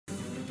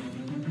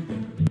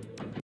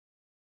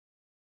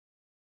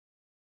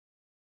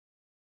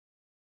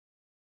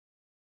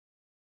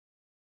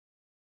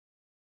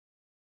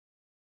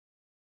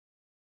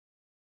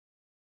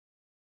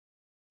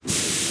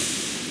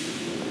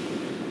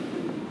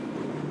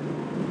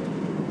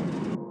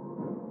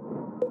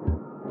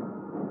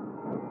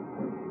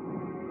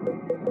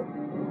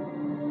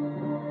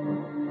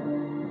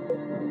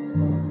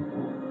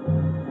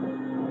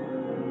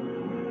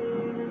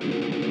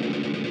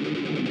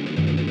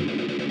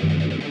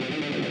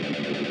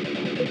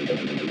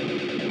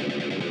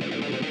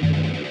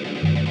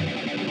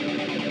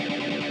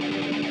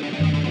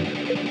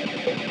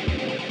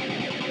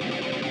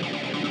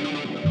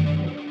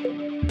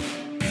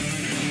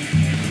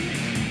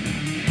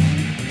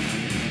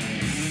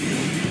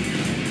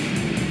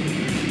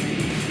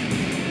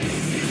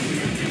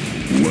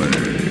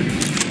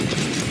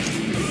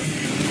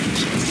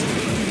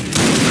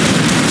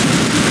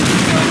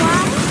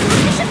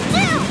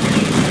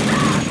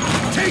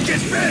Take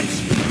it, bitch!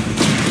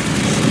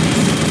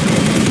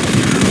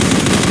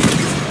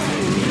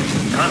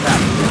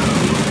 Contact.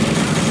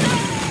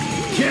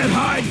 Can't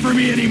hide from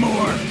me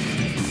anymore!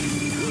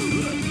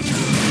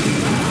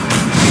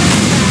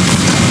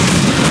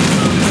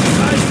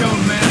 Size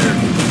don't matter.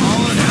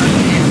 All in how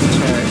you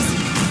amateurs.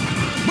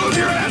 Move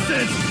your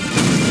asses!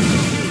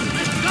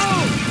 Let's go!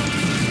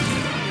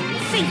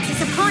 Fate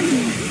is upon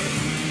you.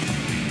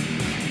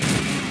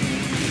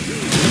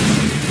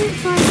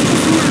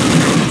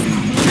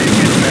 Take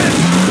it, bitch!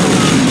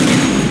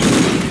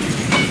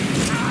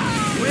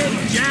 Quit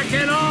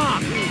jacking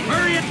off!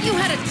 Hurry up! You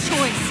had a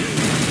choice.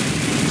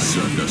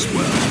 Served us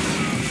well.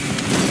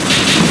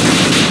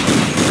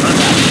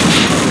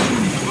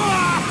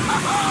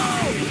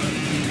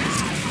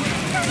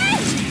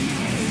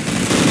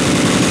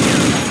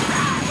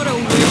 What a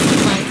waste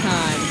of my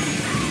time.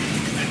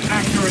 An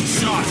accurate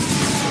shot.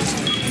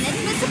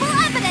 Inadmissible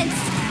evidence.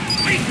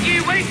 Wakey,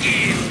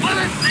 wakey! What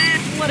is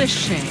this? What a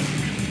shame.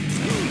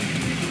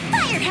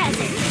 Fire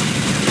hazard.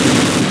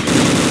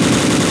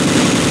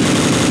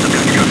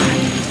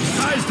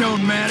 Size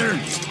don't matter.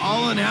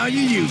 All in how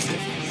you use it.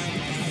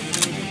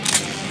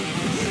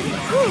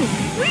 Ooh,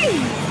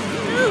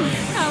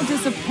 How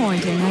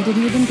disappointing. I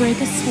didn't even break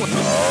a sweat.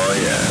 Oh,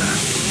 yeah.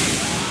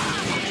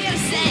 what do you gotta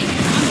say?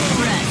 I'm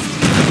impressed.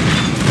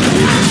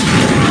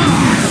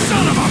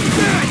 Son of a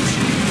bitch!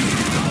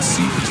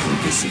 See the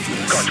focus of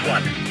this. Got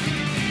one.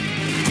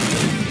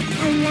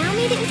 Allow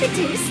me to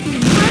introduce the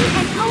one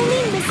and only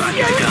Mr.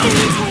 Roger, go.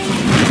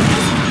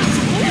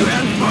 You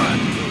had fun.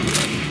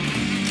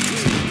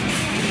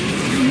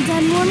 I'm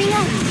done warming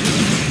up.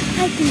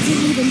 I can do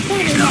even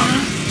better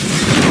now.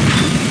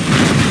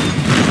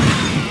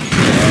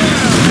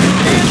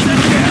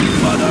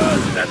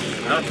 That's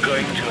not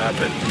going to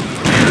happen.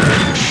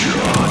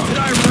 Did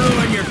I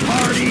ruin your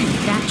party?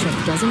 That trick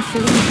doesn't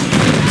fool me.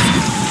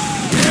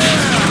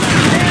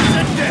 Hands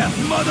to death,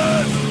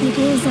 mother! It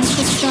is as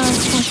the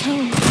stars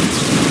foretold.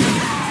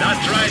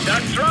 That's right,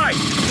 that's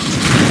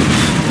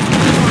right!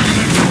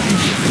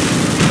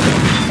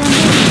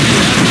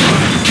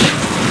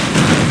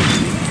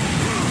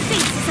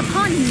 Fate is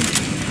upon you.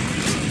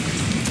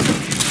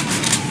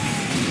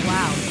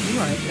 Wow, you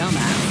are a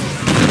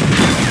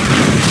dumbass.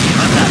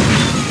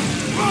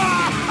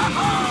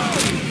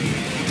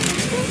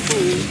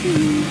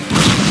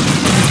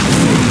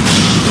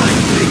 Like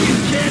taking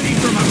candy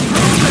from a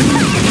frozen...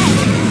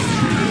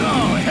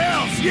 Oh,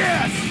 hells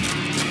yes!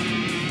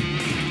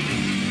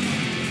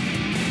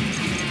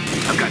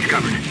 I've got you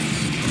covered.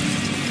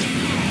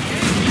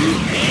 You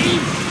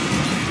aim?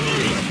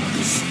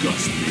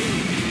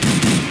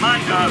 Disgusting.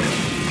 Mine, dog.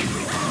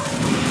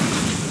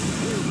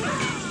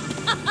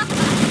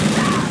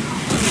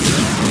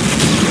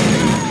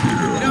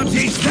 You don't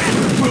teach that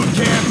in boot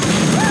camp!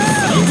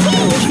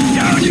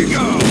 Down you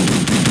go!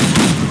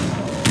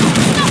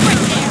 Stop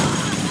right there.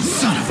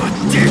 Son of a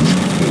dick!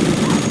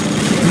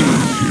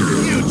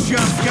 You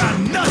just got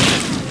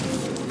nothing!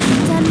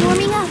 I'm done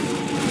warming up.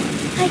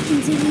 I can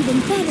do even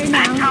better That's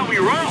now. how we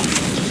roll!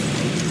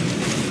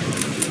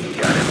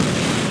 Got him.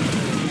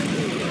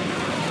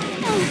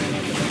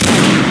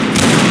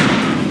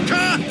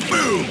 Cut!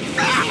 Boom!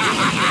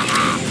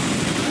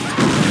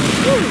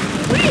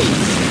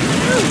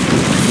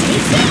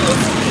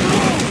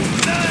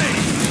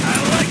 Nice! I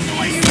like the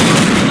way you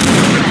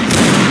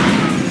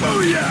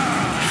booyah!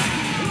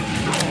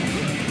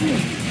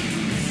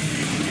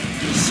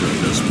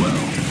 Served us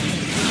well.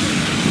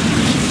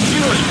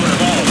 Yours for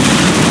them all.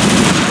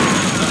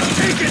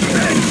 Take it,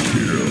 bitch!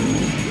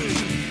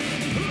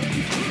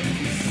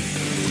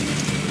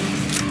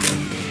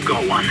 Go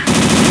one.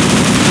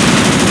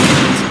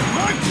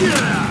 Fuck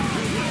yeah!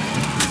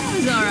 It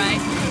was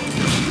alright.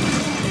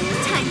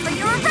 Time for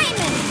your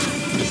arraignment.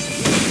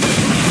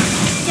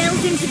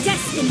 Delve into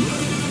destiny.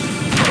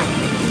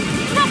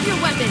 Drop your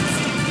weapons.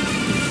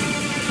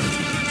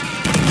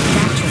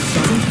 That trick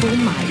doesn't fool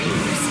my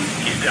ears.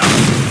 He's down.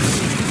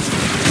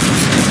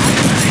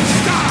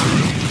 Stop!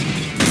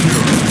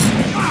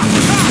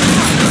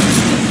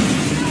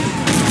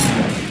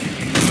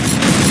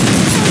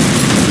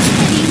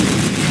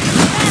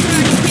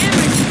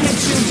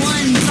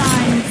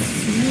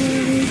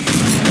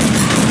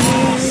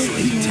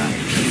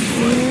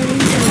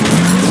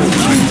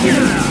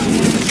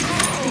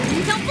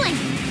 Don't blink.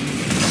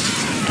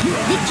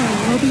 Victory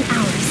will be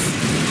ours.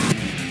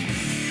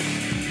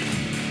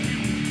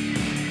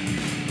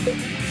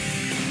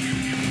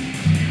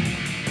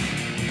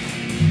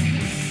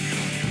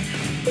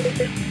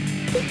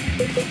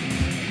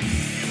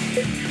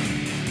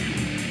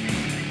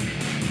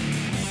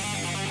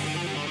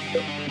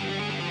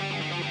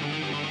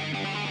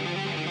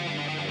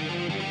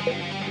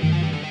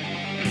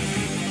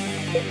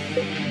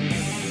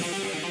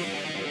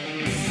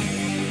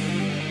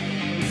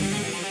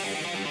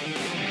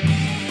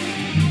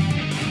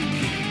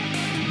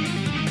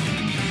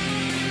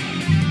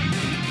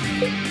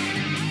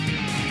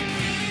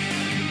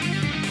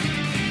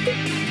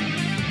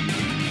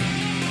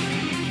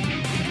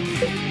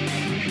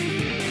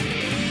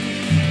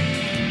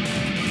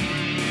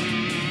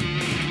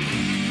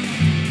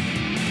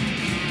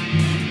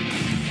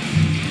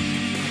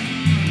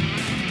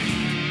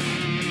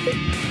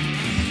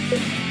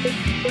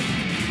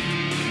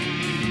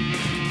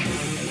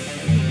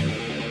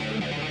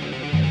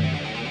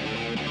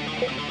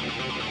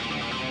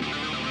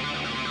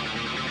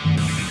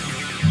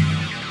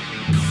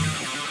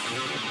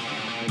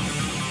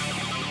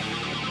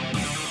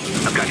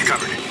 got you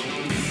covered.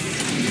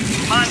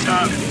 Come on,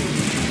 dog.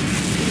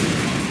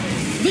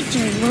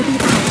 Victory will be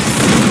ours.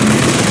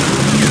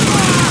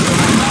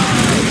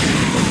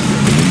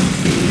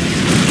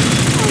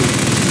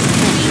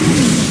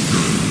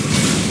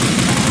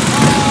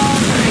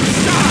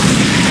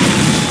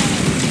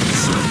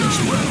 Served us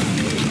well.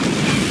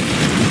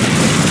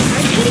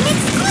 Hitting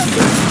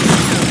exclusive!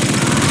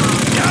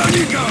 Down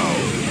you go!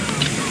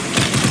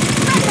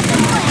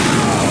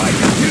 Oh, I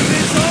can do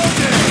this all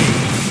day!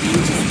 I'm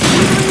just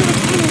tingling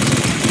with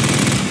energy.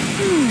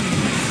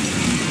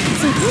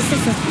 So this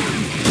is a thing.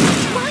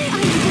 Why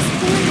are you just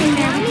staring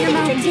down at your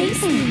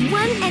invitation?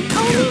 One and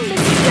only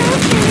Miss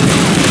Girlfriend!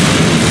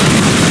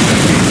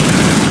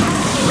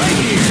 Right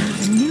here!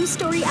 A new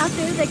story out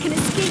there that can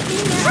escape me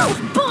now. Oh,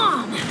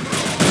 bomb!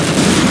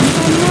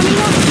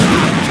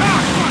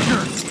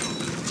 Cockfucker!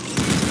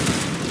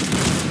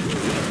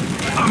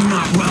 I'm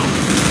not well.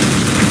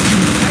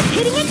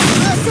 Hitting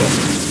exclusive!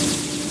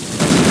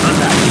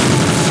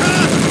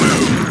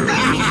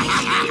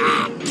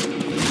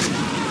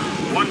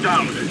 One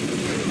down.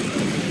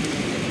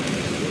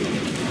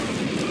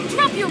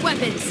 Drop your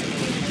weapons.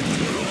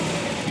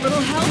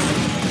 Little help?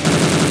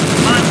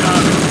 Come on,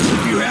 dog.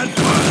 If you had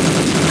fun!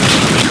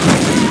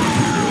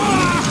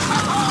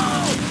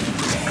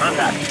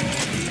 Contact.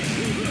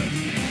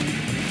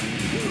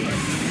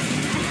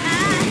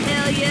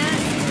 Hell yeah.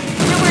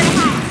 Nowhere to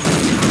hide.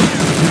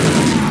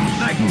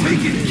 Like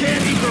taking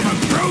candy from a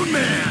grown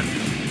man!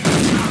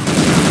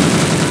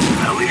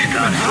 At least Been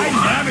not so hiding,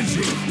 hard. haven't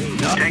you?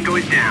 Tango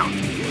is down.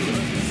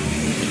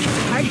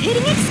 Hard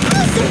hitting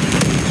exclusive!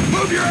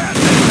 Move your ass!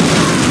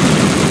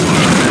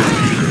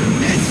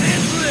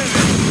 It's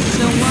living!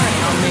 Don't worry,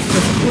 I'll make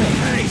this quick.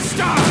 Hey,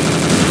 stop!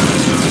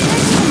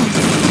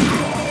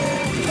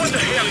 What the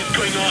hell is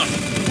going on?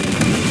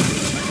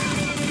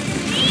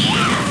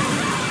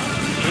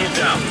 He's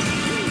down.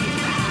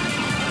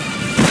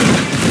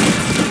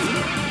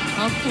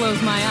 I'll close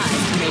my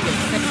eyes to make it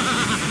fit.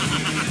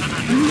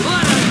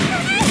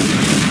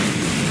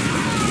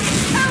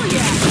 Hell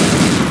yeah!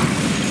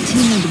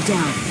 Team member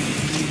down.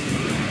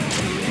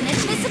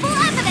 Inadmissible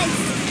evidence!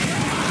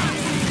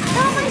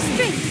 All my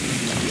strength!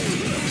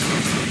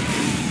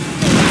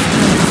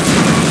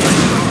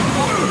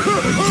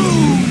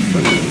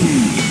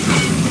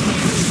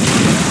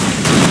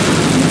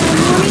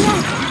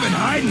 You've been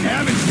hiding,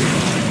 haven't you?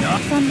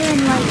 Thunder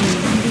and lightning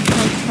can be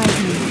quite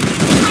frightening.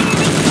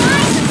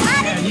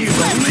 And you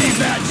believe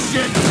that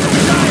shit?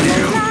 'Cause I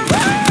do!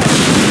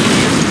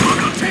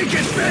 Take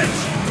it, bitch!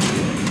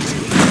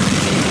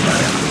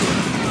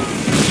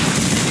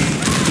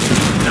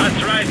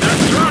 That's right,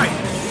 that's right.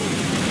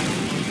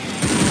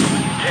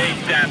 Take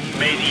that,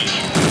 matey.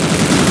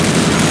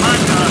 Come on,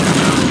 dog.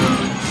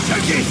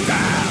 Chucky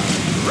style!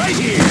 Right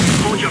here!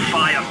 Hold your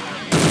fire.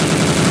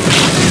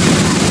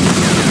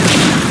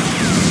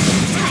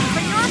 Time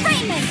for your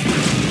arraignment!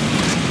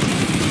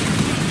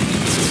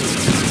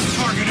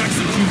 Target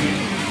executed.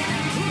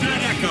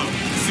 That echo,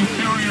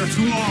 superior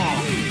to all.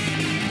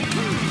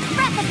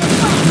 Breath of the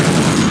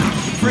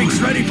flame! Freaks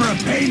ready for a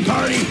pain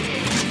party?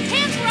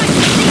 Hands right!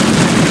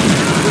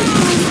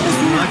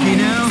 Lucky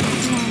now?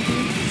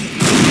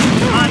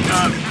 Come on,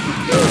 dog.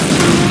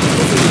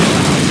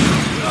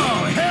 Oh,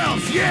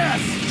 hells yes!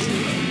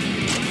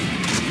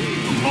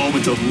 A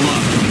moment of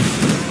luck.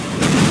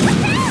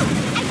 Look out!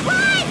 I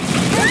climbed!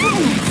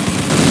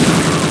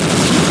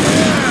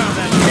 Yeah,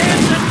 the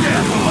dance of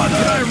death, mother!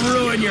 Did I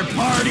ruin your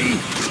party?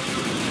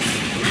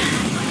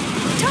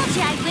 Told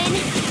you I'd win!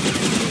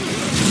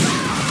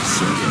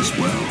 Served us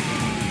well.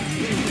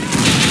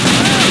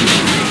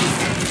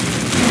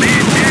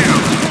 Man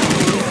down.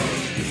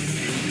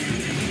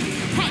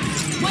 Hey,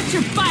 what's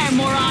your fire,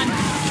 moron?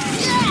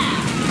 Yeah!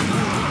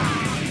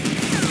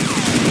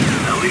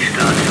 At least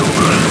not so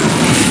good.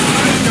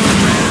 Don't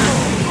matter.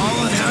 All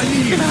on how you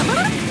use it.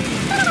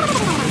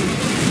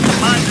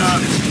 Come on,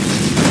 dog.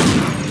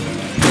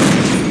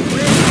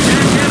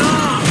 Get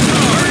off!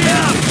 Hurry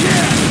up,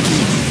 kid!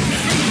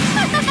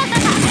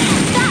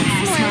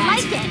 That's more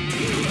like it!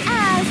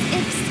 As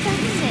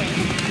expected.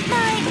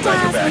 My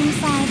dazzling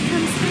side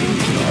comes through in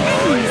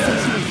any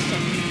situation.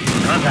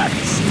 Contact.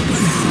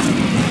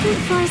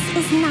 Brute force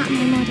is not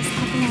my modus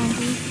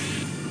operandi.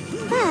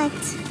 But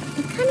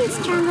becoming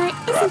stronger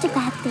isn't a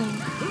bad thing.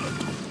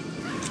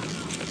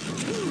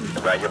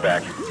 Right, you're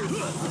back.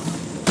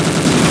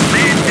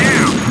 Man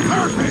down.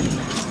 Perfect!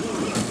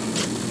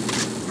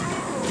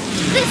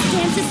 This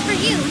dance is for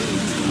you!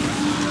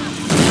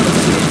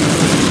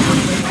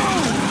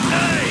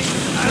 Hey,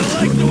 I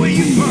like the way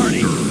you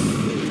party!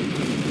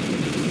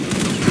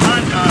 Come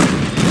on, dog.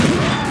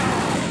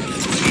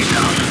 He's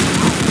down.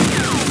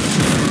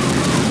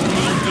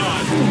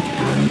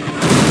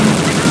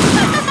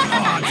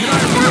 Did I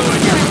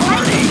ruin your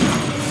party?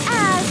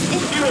 As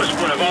if He was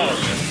one of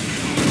ours.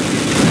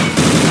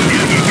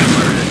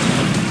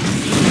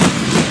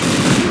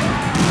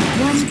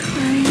 one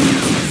climb,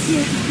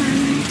 two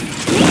climb,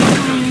 three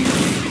climb.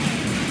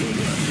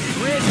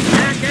 Quit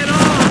backing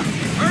off!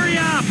 Hurry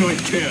up! Good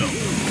kill.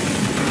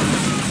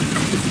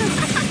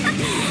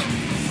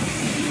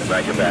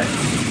 Roger back.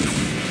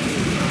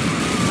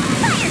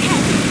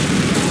 Firehead!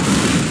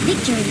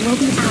 Victory will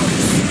be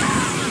ours.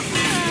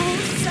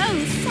 So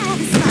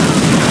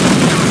satisfying.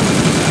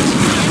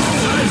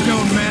 Size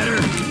don't matter.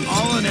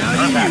 All in how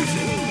you use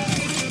it.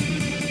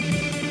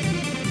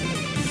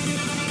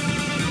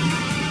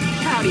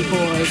 Howdy,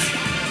 boys.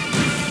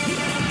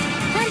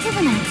 On to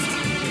the next.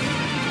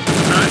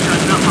 That's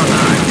enough of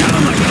that.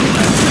 Gotta like a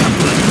left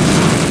Zeppelin.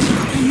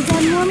 I'm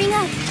done warming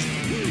up.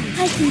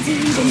 I can do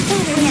even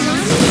better now.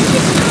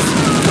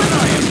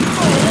 I am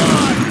full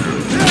on.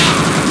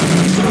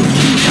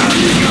 Down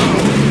you go.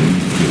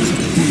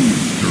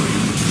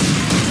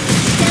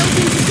 Delve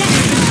into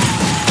destiny.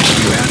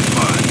 You had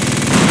fun.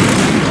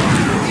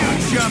 You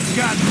chumps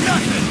got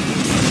nothing.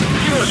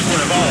 Give us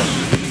one of ours.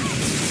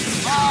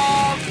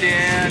 Oh,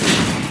 dead.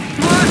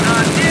 What a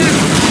dick.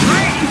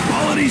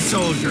 Quality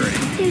soldiering.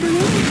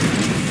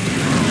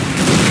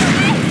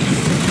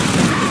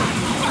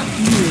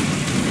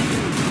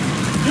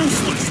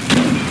 Useless.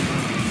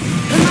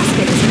 The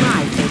musket is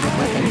my favorite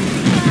weapon.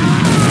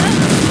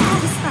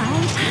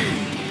 Satisfied.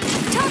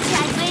 Told you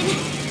I'd win.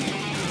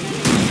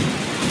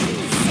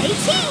 Say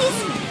cheese.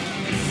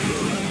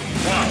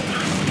 Wow.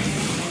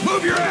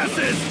 Move your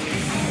asses.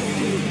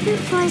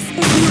 Brute force is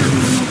not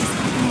my next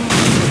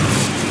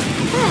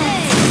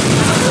plan.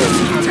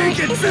 But Take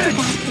it, isn't bitch.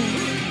 adapted.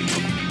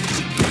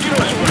 Give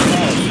us one of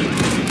ours.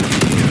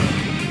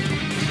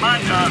 My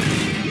turn.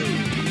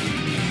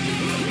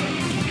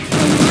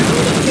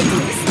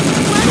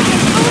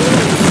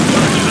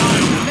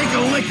 Make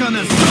a lick on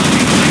this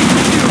fucking thing.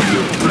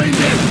 You bring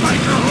that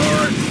biker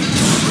horde.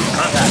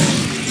 Contact.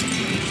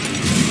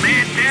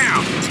 Man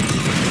down.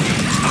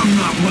 I'm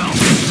not well.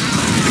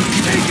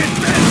 Take it,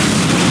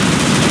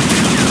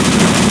 bitch.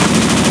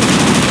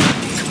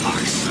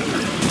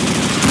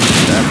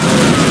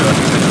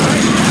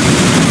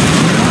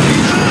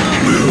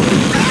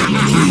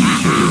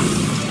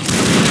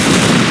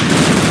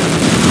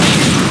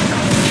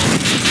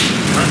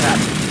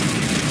 Contact.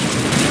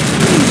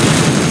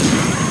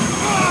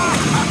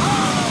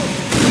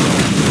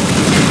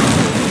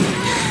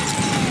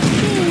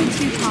 Being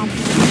too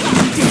confident.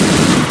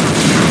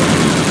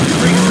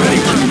 Drinks ready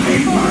for a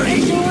pay party.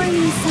 Adore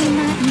me so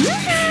much.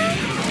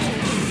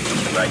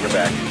 Roger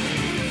back.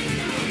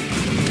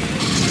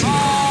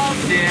 Oh,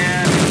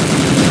 dead.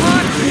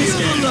 What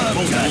you love,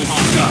 Multiple that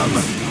hostiles.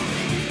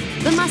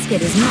 scum. The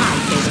musket is my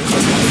favorite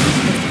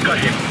weapon. Got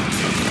him.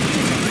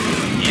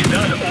 Is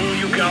that all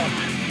you got?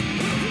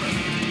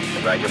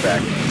 Roger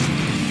back.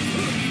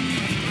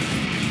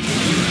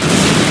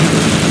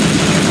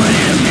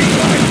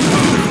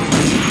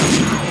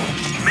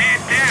 Man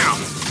down.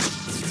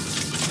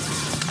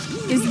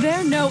 Is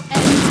there no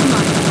end to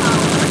my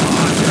power?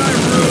 Oh, did I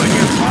ruin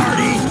your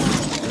party?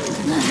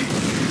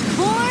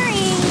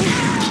 Boring.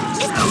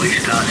 At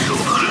least that's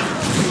over.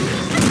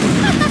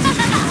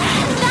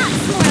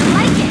 That's more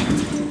like it.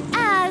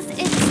 As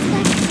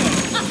expected.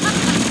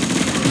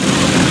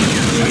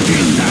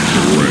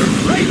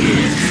 Right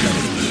here.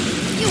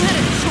 You had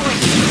a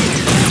choice.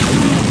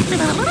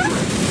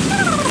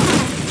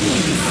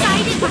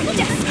 Decided by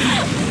destiny.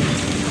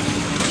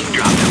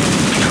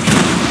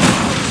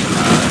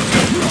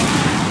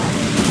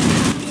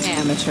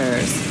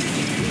 Amateurs.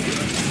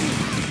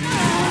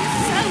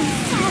 So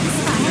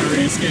satisfied.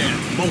 Area scan.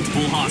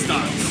 Multiple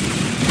hostiles.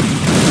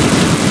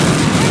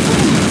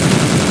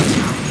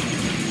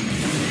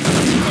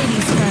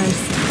 Ladies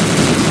first.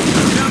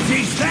 Don't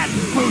teach that in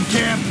boot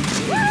camp.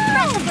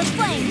 Breath of the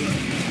flame.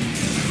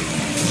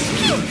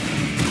 Phew.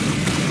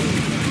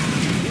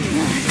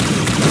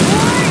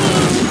 Boring.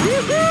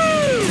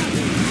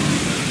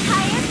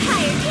 Higher,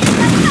 higher, hit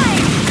the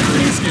fire.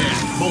 Area scan.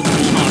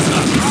 Multiple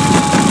hostiles.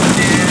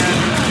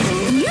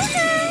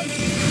 Yoo-hoo.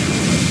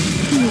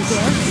 You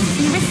give,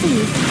 you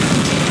receive.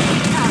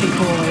 Howdy,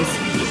 boys.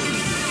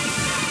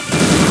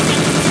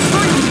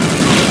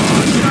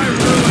 Did I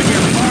ruin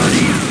your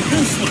party?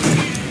 Useless.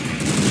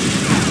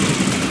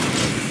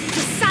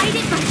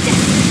 Decided by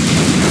destiny.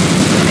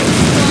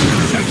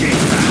 Okay.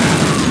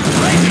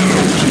 Right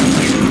here.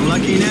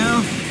 Lucky now?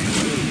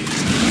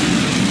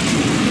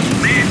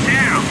 Man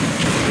down.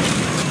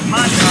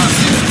 My turn.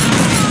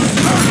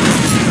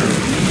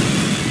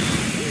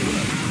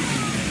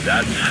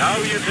 That's how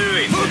you do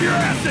it. Move your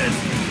asses.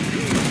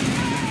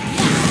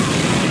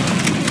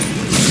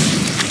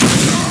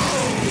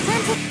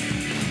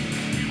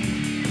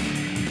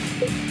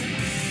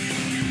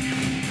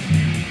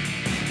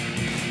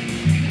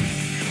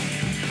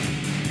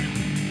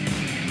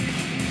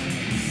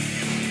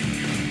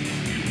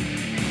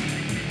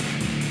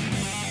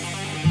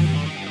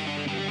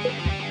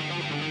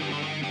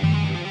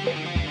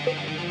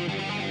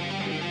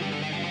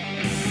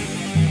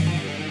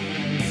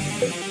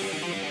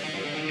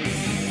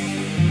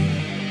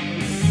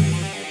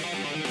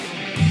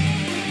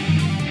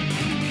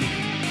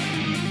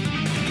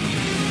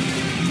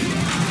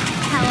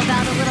 How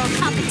about a little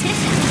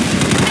competition?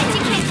 Bet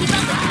you can't keep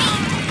up with me.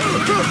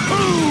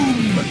 Boom!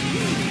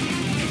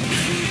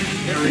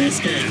 Area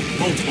scan.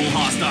 Multiple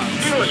hostiles.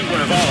 Give us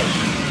one of ours.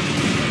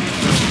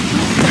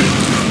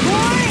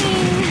 Boring.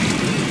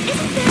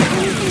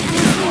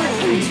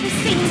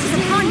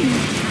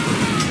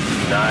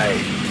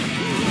 Nice.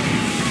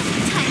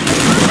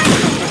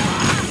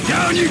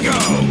 Down you go!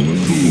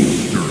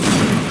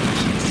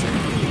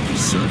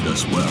 Served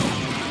us well.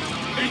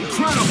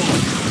 Incredible!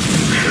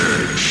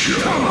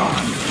 Come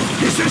on!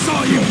 Is this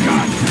all you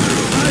got?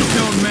 Eyes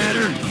don't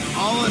matter.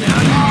 All in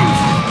how you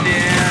use it.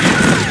 Yeah.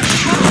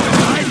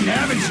 Hiding,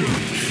 haven't you?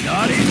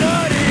 Naughty,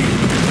 naughty!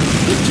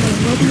 Victory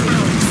will be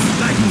ours.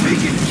 Like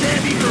taking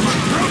candy from a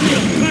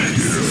broken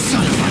fence!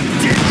 Son of a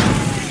dick!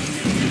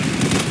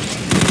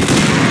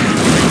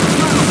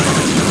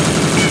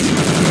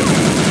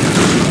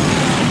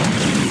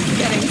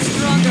 Getting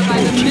stronger by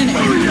the minute.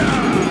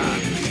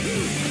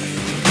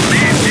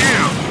 Man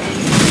down.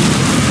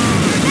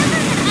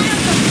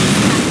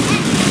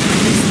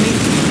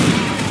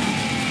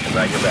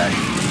 Right, you're back.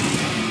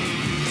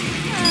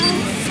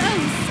 So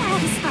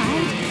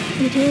satisfied.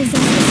 It is as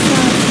the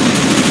stars.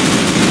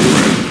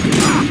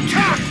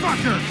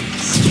 Cockfucker!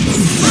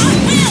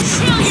 We'll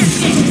kill your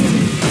dick!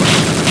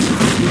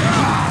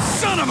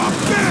 Son of a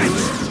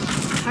bitch!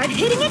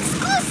 Hard-hitting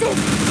exclusive!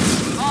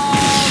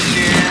 Oh,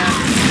 yeah.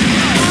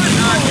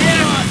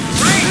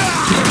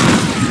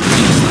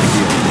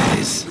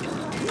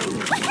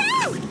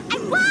 Woohoo! I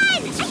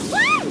won! I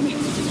won!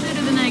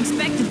 Better than I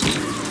expected.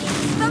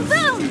 Boom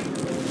boom!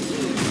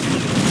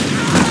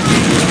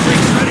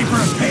 Ready for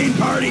a pain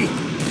party?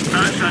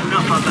 That's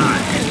enough of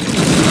that.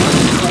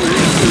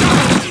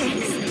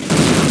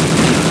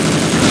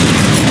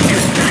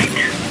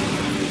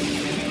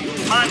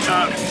 Hot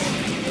dog.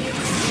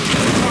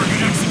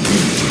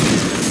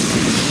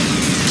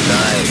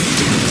 Nice.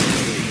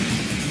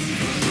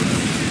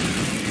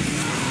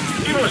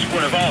 Give us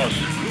one of ours.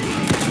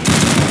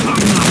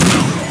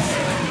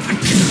 I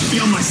can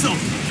feel myself.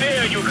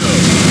 There you go.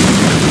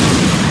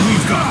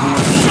 We've got more.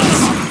 Son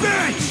of a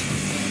bitch!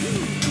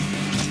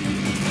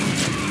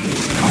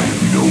 I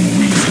have no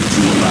reason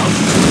to allow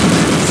you.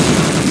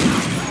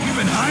 You've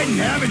been hiding,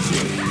 haven't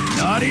you?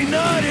 Naughty,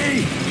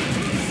 naughty!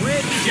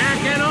 Quit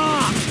jacking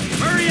off.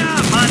 Hurry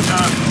up, hot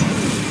dog.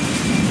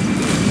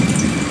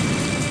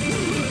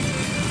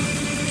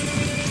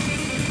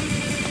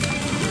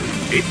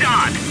 It's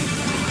done.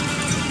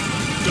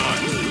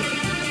 Done.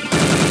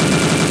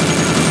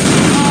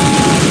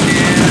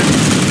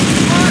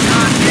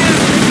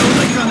 Don't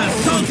lick on the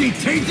salty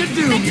tainted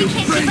doom, you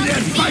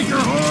brain-dead biker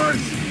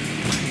whores!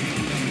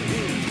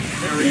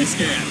 Area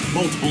scan.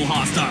 Multiple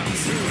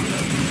hostiles.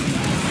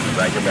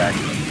 Right, you're back.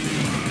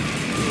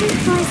 This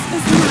voice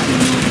is not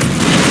mine.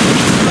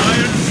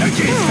 Iron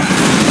Second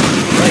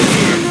right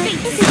here!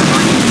 This is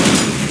wonderful.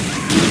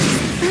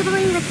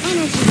 Bubbling with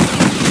energy.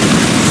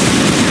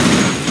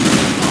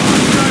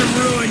 Did I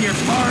ruin your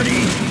party?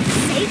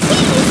 Say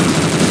cheese!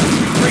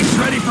 Freaks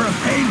ready for a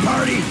pain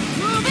party?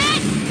 Move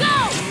it! Go!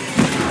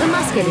 The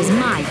musket is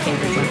my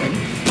favorite weapon.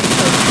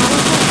 So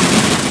powerful.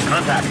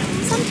 Contact.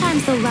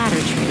 Sometimes the latter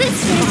trait This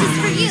chance is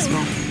for you.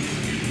 useful.